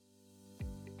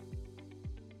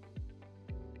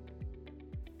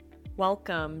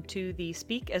Welcome to the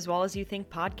Speak as Well as You Think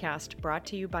podcast, brought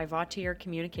to you by Vautier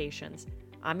Communications.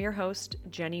 I'm your host,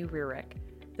 Jenny Alex.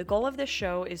 The goal of this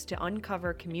show is to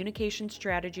uncover communication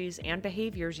strategies and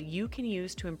behaviors you can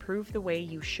use to improve the way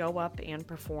you show up and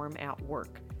perform at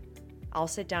work. I'll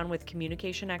sit down with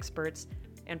communication experts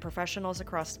and professionals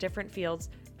across different fields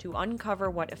to uncover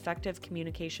what effective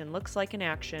communication looks like in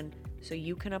action so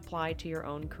you can apply to your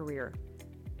own career.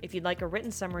 If you'd like a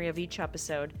written summary of each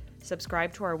episode,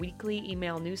 subscribe to our weekly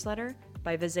email newsletter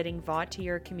by visiting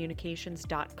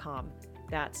vautiercommunications.com.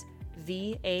 That's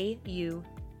VAUTIER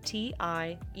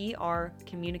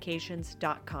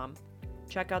communications.com.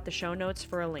 Check out the show notes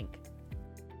for a link.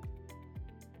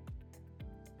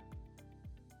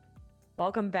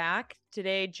 Welcome back.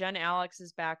 Today, Jenn Alex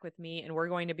is back with me, and we're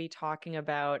going to be talking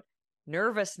about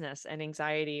nervousness and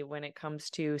anxiety when it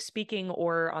comes to speaking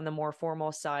or, on the more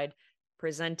formal side,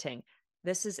 presenting.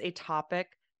 This is a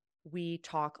topic we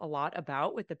talk a lot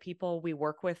about with the people we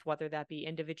work with, whether that be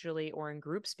individually or in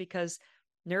groups, because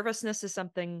nervousness is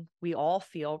something we all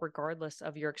feel regardless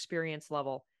of your experience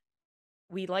level.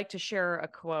 We like to share a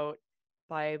quote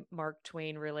by Mark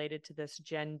Twain related to this.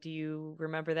 Jen, do you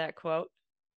remember that quote?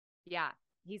 Yeah.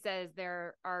 He says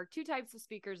there are two types of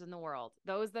speakers in the world,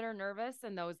 those that are nervous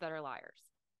and those that are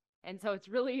liars. And so it's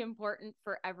really important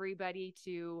for everybody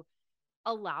to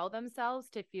allow themselves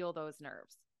to feel those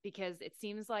nerves, because it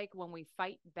seems like when we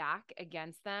fight back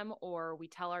against them or we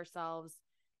tell ourselves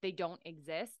they don't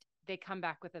exist, they come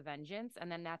back with a vengeance.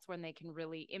 And then that's when they can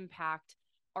really impact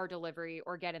our delivery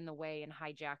or get in the way and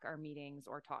hijack our meetings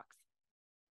or talks.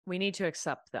 We need to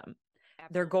accept them.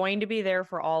 Absolutely. They're going to be there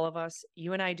for all of us.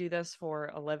 You and I do this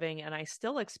for a living, and I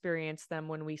still experience them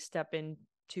when we step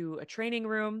into a training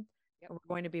room. Yep. We're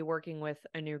going to be working with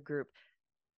a new group.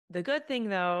 The good thing,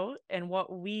 though, and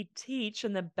what we teach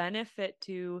and the benefit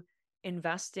to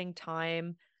investing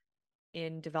time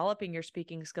in developing your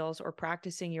speaking skills or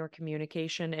practicing your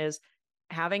communication is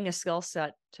having a skill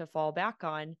set to fall back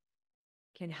on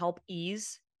can help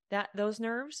ease those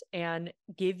nerves and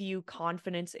give you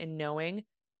confidence in knowing,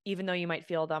 even though you might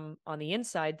feel them on the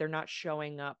inside, they're not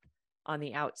showing up on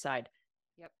the outside.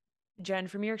 Yep. Jen,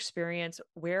 from your experience,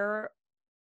 where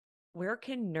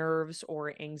can nerves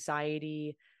or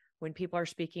anxiety when people are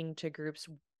speaking to groups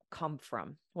come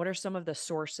from? What are some of the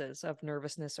sources of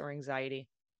nervousness or anxiety?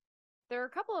 There are a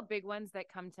couple of big ones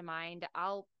that come to mind.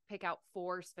 I'll pick out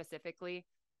four specifically.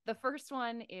 The first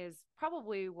one is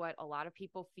probably what a lot of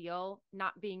people feel,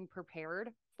 not being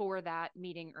prepared for that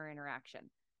meeting or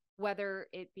interaction. Whether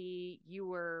it be you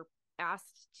were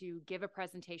asked to give a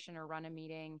presentation or run a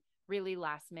meeting really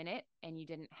last minute and you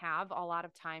didn't have a lot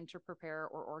of time to prepare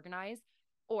or organize,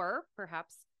 or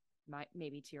perhaps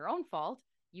maybe to your own fault,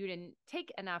 you didn't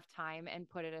take enough time and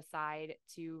put it aside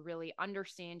to really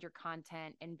understand your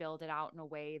content and build it out in a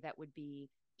way that would be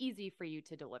easy for you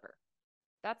to deliver.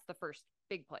 That's the first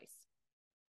big place.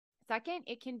 Second,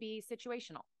 it can be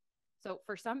situational. So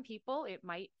for some people, it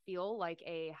might feel like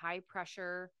a high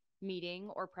pressure meeting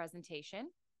or presentation,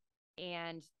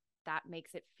 and that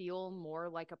makes it feel more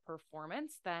like a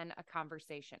performance than a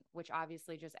conversation, which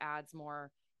obviously just adds more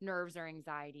nerves or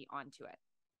anxiety onto it.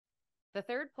 The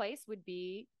third place would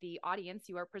be the audience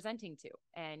you are presenting to.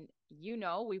 And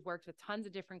we've worked with tons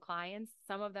of different clients.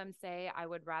 Some of them say, I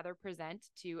would rather present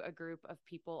to a group of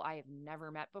people I have never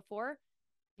met before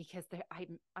because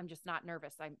I'm just not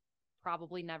nervous. I'm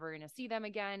probably never going to see them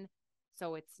again.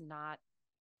 So it's not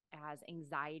as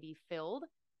anxiety filled.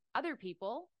 Other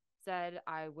people said,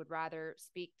 I would rather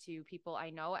speak to people I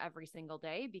know every single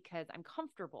day because I'm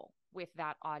comfortable with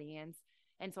that audience.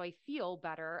 And so I feel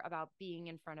better about being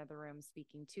in front of the room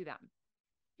speaking to them.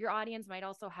 Your audience might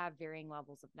also have varying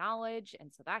levels of knowledge,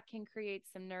 and so that can create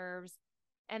some nerves.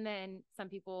 And then some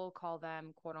people call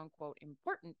them quote unquote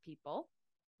important people.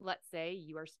 Let's say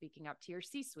you are speaking up to your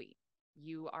C-suite.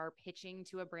 You are pitching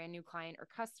to a brand new client or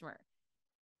customer.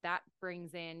 That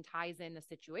ties in a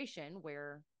situation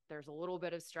where there's a little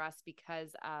bit of stress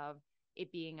because of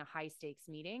it being a high stakes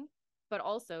meeting, but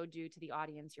also due to the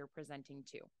audience you're presenting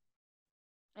to.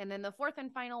 And then the fourth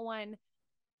and final one,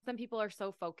 some people are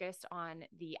so focused on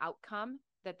the outcome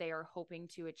that they are hoping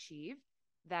to achieve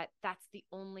that that's the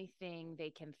only thing they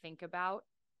can think about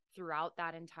throughout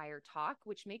that entire talk,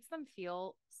 which makes them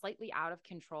feel slightly out of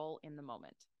control in the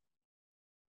moment.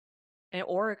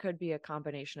 Or it could be a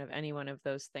combination of any one of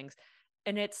those things.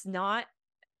 And it's not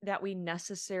that we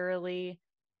necessarily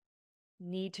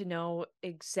need to know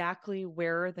exactly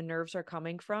where the nerves are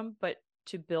coming from, but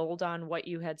to build on what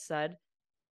you had said,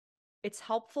 it's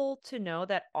helpful to know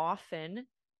that often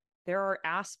there are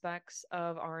aspects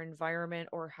of our environment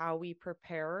or how we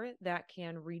prepare that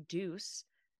can reduce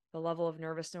the level of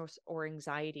nervousness or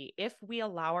anxiety. If we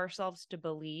allow ourselves to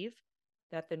believe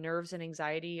that the nerves and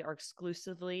anxiety are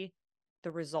exclusively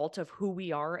the result of who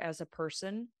we are as a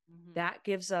person, that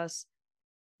gives us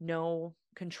no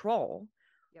control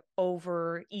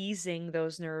over easing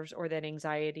those nerves or that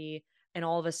anxiety. And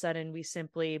all of a sudden, we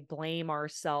simply blame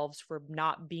ourselves for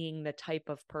not being the type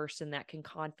of person that can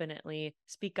confidently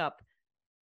speak up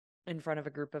in front of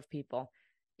a group of people.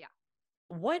 Yeah.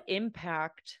 What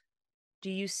impact do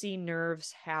you see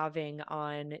nerves having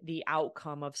on the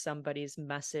outcome of somebody's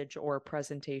message or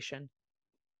presentation?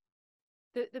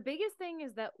 The biggest thing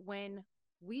is that when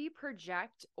we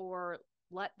project or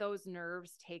let those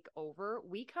nerves take over,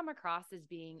 we come across as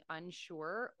being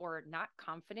unsure or not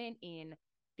confident in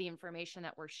the information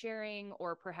that we're sharing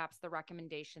or perhaps the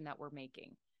recommendation that we're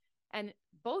making. And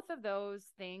both of those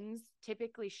things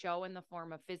typically show in the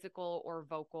form of physical or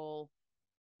vocal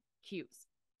cues.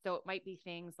 So it might be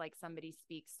things like somebody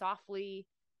speaks softly,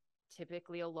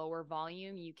 typically a lower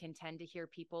volume. You can tend to hear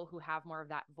people who have more of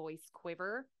that voice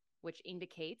quiver, which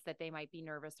indicates that they might be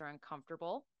nervous or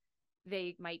uncomfortable.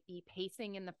 They might be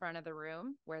pacing in the front of the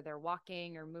room where they're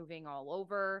walking or moving all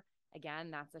over. Again,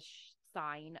 that's a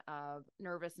sign of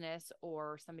nervousness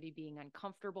or somebody being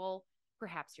uncomfortable.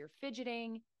 Perhaps you're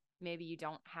fidgeting. Maybe you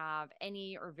don't have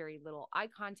any or very little eye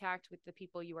contact with the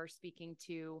people you are speaking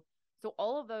to. So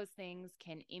all of those things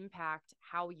can impact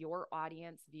how your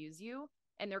audience views you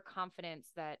and their confidence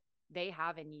that they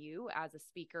have in you as a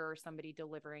speaker or somebody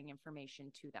delivering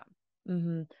information to them.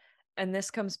 Mm-hmm. And this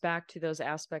comes back to those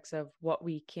aspects of what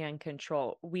we can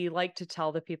control. We like to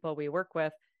tell the people we work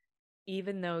with,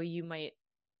 even though you might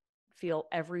feel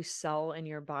every cell in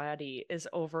your body is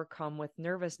overcome with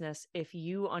nervousness, if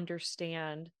you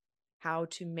understand how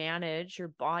to manage your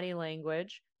body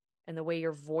language and the way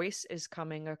your voice is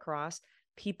coming across,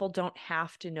 people don't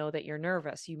have to know that you're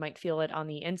nervous. You might feel it on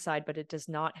the inside, but it does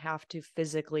not have to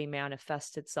physically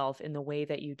manifest itself in the way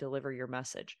that you deliver your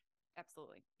message.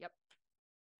 Absolutely. Yep.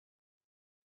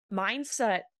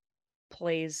 Mindset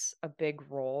plays a big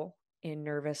role in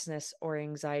nervousness or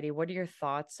anxiety. What are your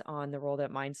thoughts on the role that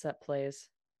mindset plays?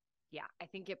 Yeah, I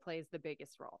think it plays the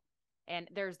biggest role. And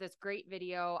there's this great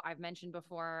video I've mentioned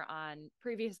before on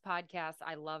previous podcasts.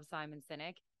 I love Simon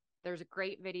Sinek. There's a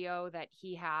great video that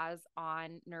he has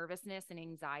on nervousness and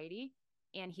anxiety.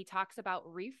 And he talks about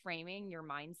reframing your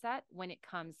mindset when it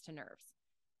comes to nerves.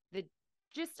 The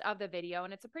gist of the video,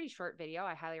 and it's a pretty short video,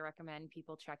 I highly recommend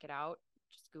people check it out.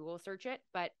 Just Google search it.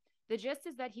 But the gist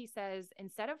is that he says,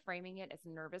 instead of framing it as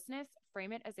nervousness,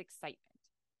 frame it as excitement.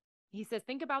 He says,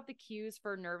 think about the cues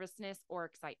for nervousness or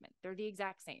excitement. They're the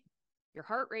exact same. Your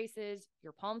heart races,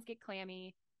 your palms get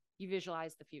clammy, you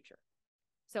visualize the future.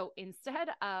 So instead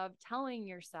of telling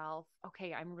yourself,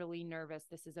 okay, I'm really nervous,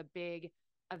 this is a big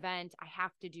event, I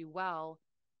have to do well,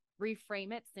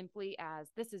 reframe it simply as,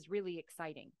 this is really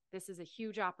exciting. This is a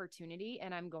huge opportunity,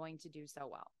 and I'm going to do so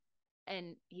well.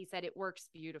 And he said it works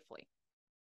beautifully.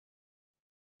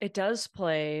 It does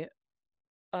play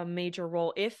a major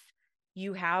role if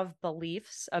you have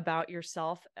beliefs about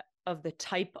yourself of the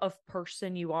type of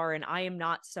person you are. And I am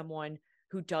not someone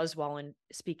who does well in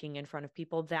speaking in front of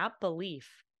people. That belief,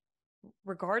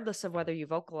 regardless of whether you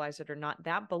vocalize it or not,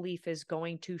 that belief is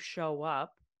going to show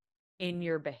up in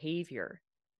your behavior.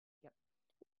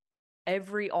 Yep.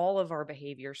 All of our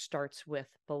behavior starts with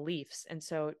beliefs. And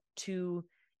so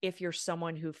if you're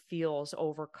someone who feels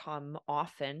overcome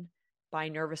often by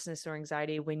nervousness or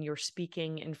anxiety when you're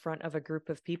speaking in front of a group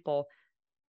of people,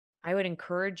 I would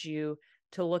encourage you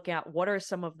to look at what are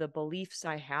some of the beliefs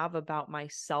I have about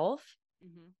myself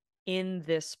in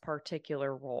this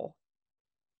particular role.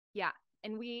 Yeah.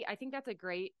 And I think that's a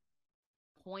great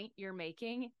point you're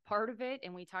making. Part of it,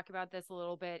 and we talk about this a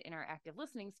little bit in our active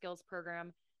listening skills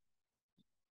program,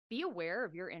 be aware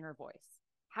of your inner voice.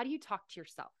 How do you talk to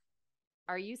yourself?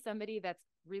 Are you somebody that's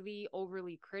really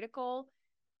overly critical?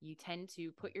 You tend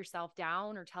to put yourself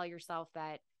down or tell yourself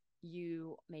that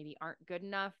you maybe aren't good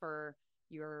enough or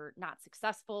you're not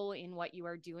successful in what you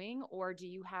are doing? Or do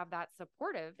you have that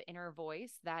supportive inner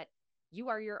voice that you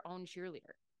are your own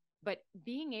cheerleader? But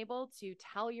being able to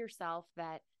tell yourself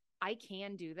that I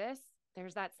can do this,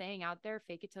 there's that saying out there,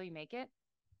 fake it till you make it.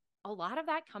 A lot of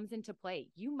that comes into play.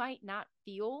 You might not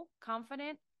feel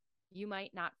confident. You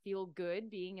might not feel good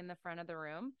being in the front of the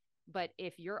room. But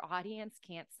if your audience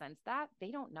can't sense that,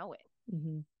 they don't know it.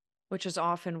 Mm-hmm. Which is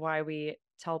often why we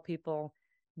tell people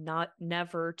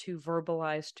never to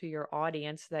verbalize to your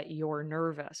audience that you're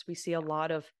nervous. We see a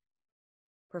lot of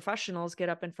professionals get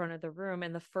up in front of the room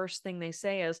and the first thing they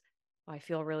say is, I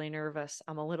feel really nervous.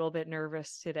 I'm a little bit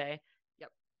nervous today. Yep.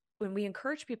 When we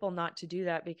encourage people not to do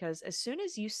that, because as soon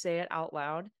as you say it out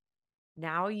loud,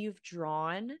 Now you've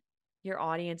drawn your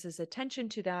audience's attention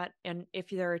to that. And if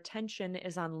their attention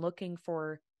is on looking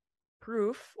for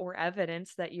proof or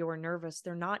evidence that you're nervous,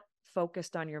 they're not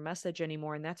focused on your message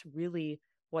anymore. And that's really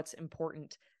what's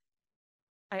important.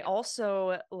 I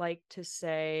also like to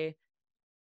say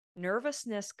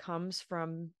nervousness comes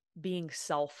from being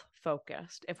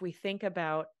self-focused. If we think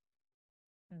about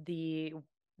the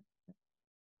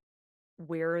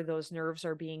where those nerves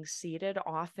are being seated,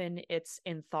 often it's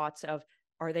in thoughts of,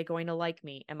 are they going to like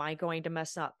me? Am I going to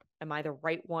mess up? Am I the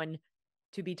right one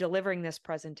to be delivering this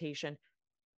presentation?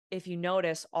 If you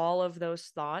notice, all of those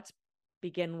thoughts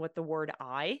begin with the word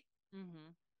I,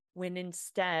 when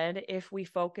instead, if we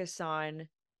focus on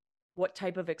what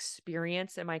type of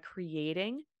experience am I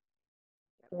creating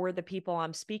for the people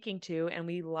I'm speaking to, and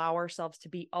we allow ourselves to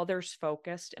be others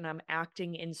focused, and I'm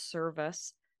acting in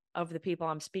service of the people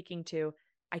I'm speaking to,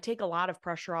 I take a lot of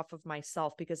pressure off of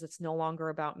myself because it's no longer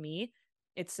about me.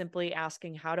 It's simply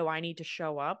asking, how do I need to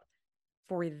show up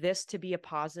for this to be a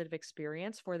positive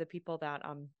experience for the people that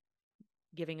I'm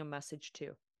giving a message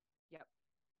to? Yep.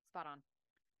 Spot on.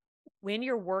 When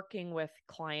you're working with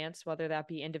clients, whether that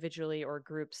be individually or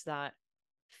groups that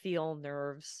feel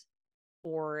nerves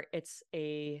or it's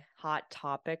a hot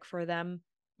topic for them,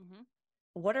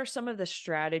 what are some of the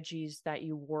strategies that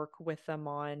you work with them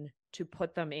on to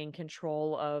put them in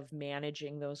control of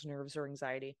managing those nerves or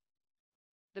anxiety?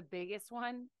 The biggest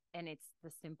one, and it's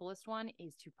the simplest one,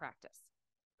 is to practice.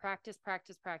 Practice,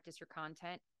 practice, practice your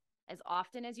content as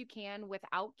often as you can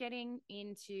without getting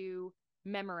into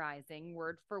memorizing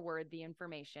word for word the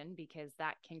information, because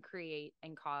that can create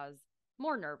and cause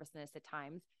more nervousness at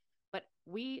times. But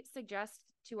we suggest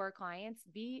to our clients,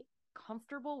 be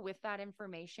comfortable with that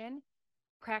information,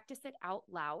 practice it out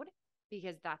loud,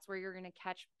 because that's where you're going to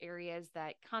catch areas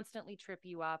that constantly trip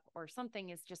you up or something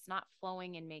is just not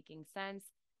flowing and making sense.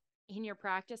 In your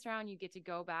practice round, you get to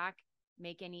go back,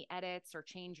 make any edits or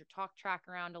change your talk track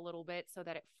around a little bit so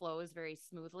that it flows very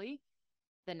smoothly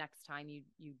the next time you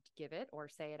give it or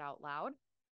say it out loud.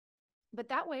 But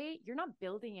that way, you're not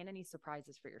building in any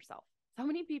surprises for yourself. So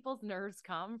many people's nerves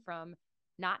come from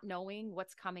not knowing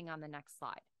what's coming on the next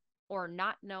slide or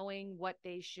not knowing what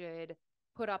they should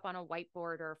put up on a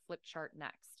whiteboard or a flip chart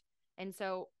next. And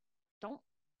so don't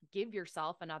give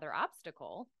yourself another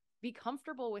obstacle. Be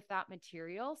comfortable with that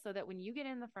material so that when you get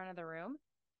in the front of the room,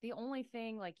 the only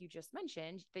thing, like you just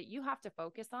mentioned, that you have to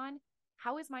focus on,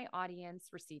 how is my audience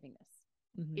receiving this?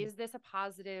 Is this a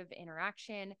positive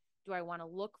interaction? Do I want to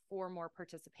look for more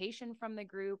participation from the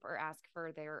group or ask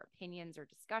for their opinions or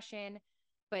discussion?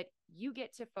 But you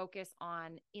get to focus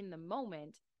on in the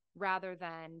moment rather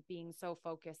than being so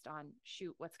focused on,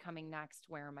 shoot, what's coming next?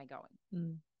 Where am I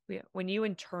going? When you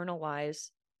internalize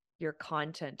your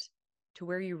content to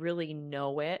where you really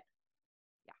know it,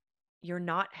 you're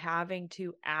not having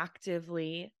to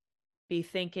actively be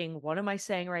thinking, what am I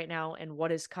saying right now and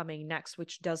what is coming next,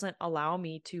 which doesn't allow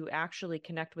me to actually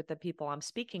connect with the people I'm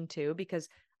speaking to, because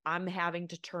I'm having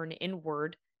to turn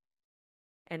inward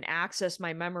and access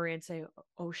my memory and say,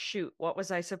 oh shoot, what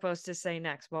was I supposed to say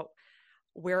next?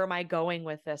 Where am I going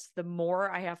with this? The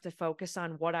more I have to focus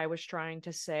on what I was trying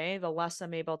to say, the less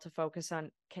I'm able to focus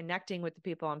on connecting with the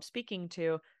people I'm speaking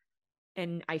to.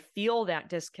 And I feel that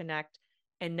disconnect.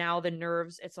 And now the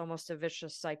nerves, it's almost a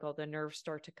vicious cycle. The nerves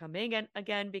start to come in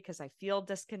again because I feel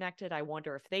disconnected. I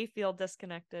wonder if they feel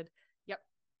disconnected. Yep.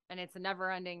 And it's a never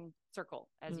ending circle,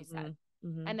 as you said.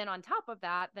 And then on top of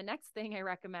that, the next thing I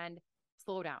recommend,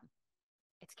 slow down.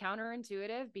 It's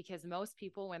counterintuitive because most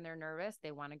people, when they're nervous,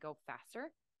 they want to go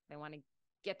faster. They want to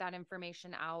get that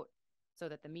information out so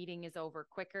that the meeting is over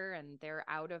quicker and they're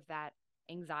out of that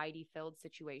anxiety-filled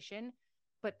situation.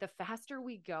 But the faster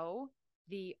we go,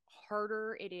 the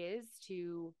harder it is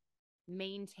to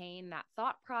maintain that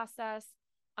thought process,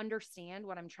 understand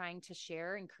what I'm trying to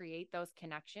share, and create those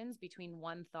connections between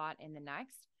one thought and the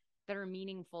next that are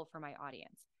meaningful for my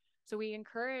audience. So we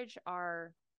encourage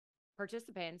our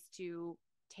participants to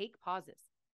take pauses.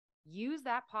 Use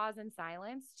that pause in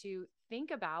silence to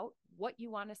think about what you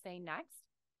want to say next,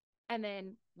 and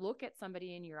then look at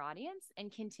somebody in your audience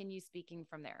and continue speaking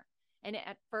from there. And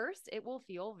at first, it will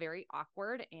feel very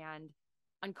awkward and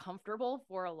uncomfortable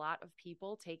for a lot of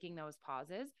people taking those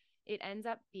pauses. It ends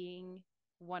up being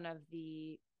one of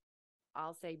the,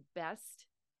 I'll say, best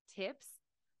tips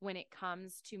when it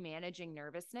comes to managing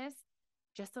nervousness.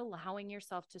 Just allowing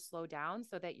yourself to slow down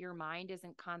so that your mind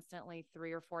isn't constantly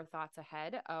 3 or 4 thoughts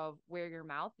ahead of where your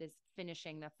mouth is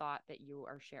finishing the thought that you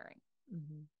are sharing.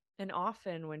 And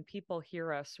often when people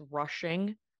hear us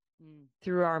rushing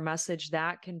through our message,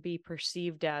 that can be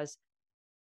perceived as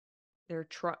they're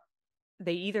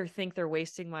they either think they're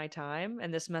wasting my time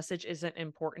and this message isn't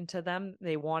important to them,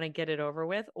 they want to get it over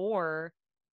with, or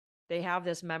they have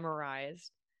this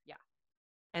memorized. Yeah.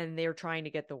 And they're trying to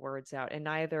get the words out, and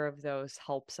neither of those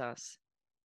helps us.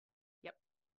 Yep.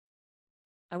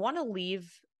 I want to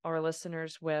leave our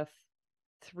listeners with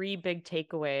 3 big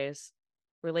takeaways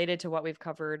related to what we've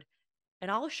covered. And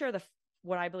I'll share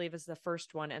what I believe is the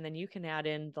first one, and then you can add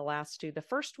in the last 2. The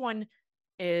first one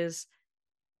is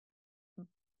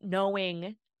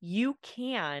knowing you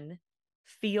can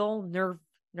feel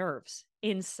nerves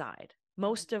inside.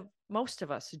 Most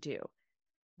of us do.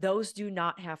 Those do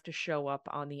not have to show up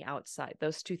on the outside.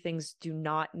 Those 2 things do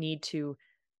not need to,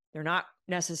 they're not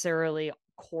necessarily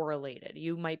correlated.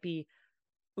 You might be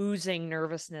oozing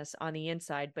nervousness on the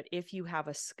inside, but if you have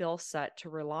a skill set to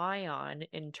rely on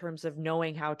in terms of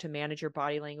knowing how to manage your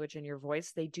body language and your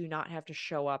voice, they do not have to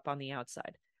show up on the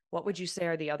outside. What would you say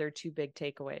are the other 2 big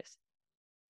takeaways?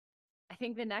 I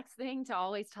think the next thing to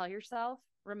always tell yourself,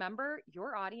 remember,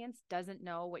 your audience doesn't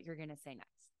know what you're going to say next.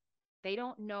 They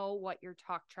don't know what your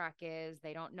talk track is.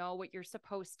 They don't know what you're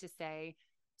supposed to say.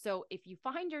 So if you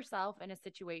find yourself in a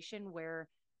situation where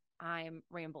I'm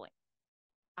rambling,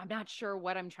 I'm not sure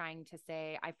what I'm trying to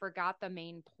say, I forgot the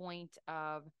main point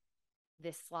of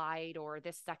this slide or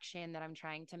this section that I'm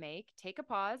trying to make, take a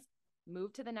pause,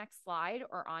 move to the next slide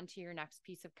or onto your next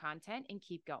piece of content and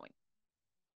keep going.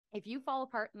 If you fall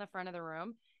apart in the front of the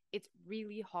room, it's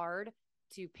really hard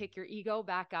to pick your ego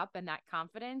back up and that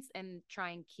confidence and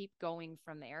try and keep going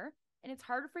from there. And it's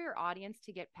harder for your audience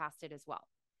to get past it as well.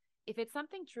 If it's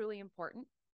something truly important,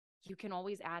 you can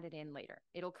always add it in later.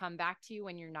 It'll come back to you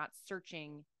when you're not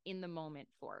searching in the moment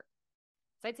for it.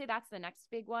 So I'd say that's the next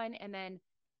big one. And then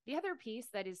the other piece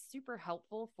that is super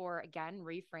helpful for, again,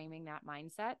 reframing that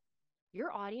mindset,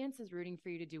 your audience is rooting for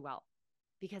you to do well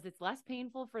because it's less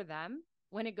painful for them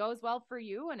when it goes well for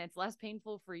you, and it's less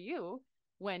painful for you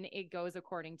when it goes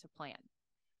according to plan.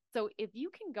 So if you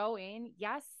can go in,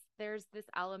 yes, there's this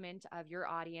element of your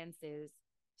audience is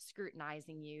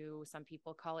scrutinizing you. Some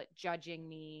people call it judging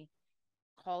me,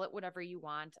 call it whatever you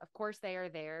want. Of course, they are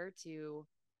there to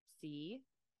see,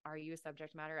 are you a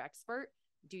subject matter expert?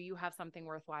 Do you have something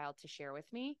worthwhile to share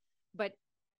with me? But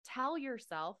tell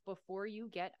yourself before you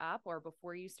get up or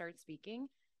before you start speaking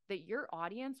that your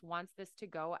audience wants this to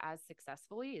go as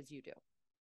successfully as you do.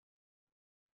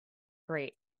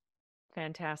 Great.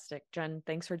 Fantastic. Jenn,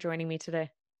 thanks for joining me today.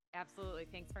 Absolutely.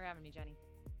 Thanks for having me, Jenny.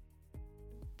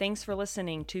 Thanks for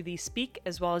listening to the Speak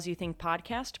As Well As You Think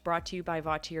podcast, brought to you by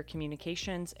Vautier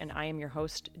Communications, and I am your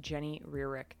host, Jenny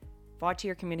Rearick.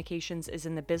 Vautier Communications is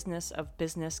in the business of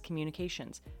business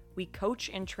communications. We coach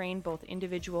and train both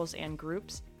individuals and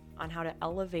groups on how to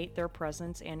elevate their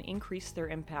presence and increase their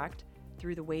impact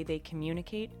through the way they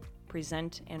communicate,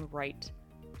 present, and write.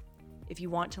 If you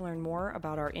want to learn more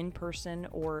about our in-person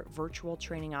or virtual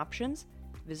training options,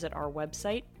 visit our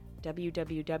website,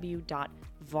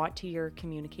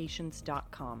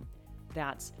 www.vautiercommunications.com.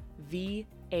 That's VAUTIER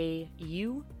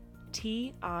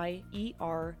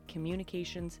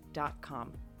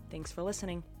communications.com. Thanks for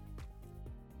listening.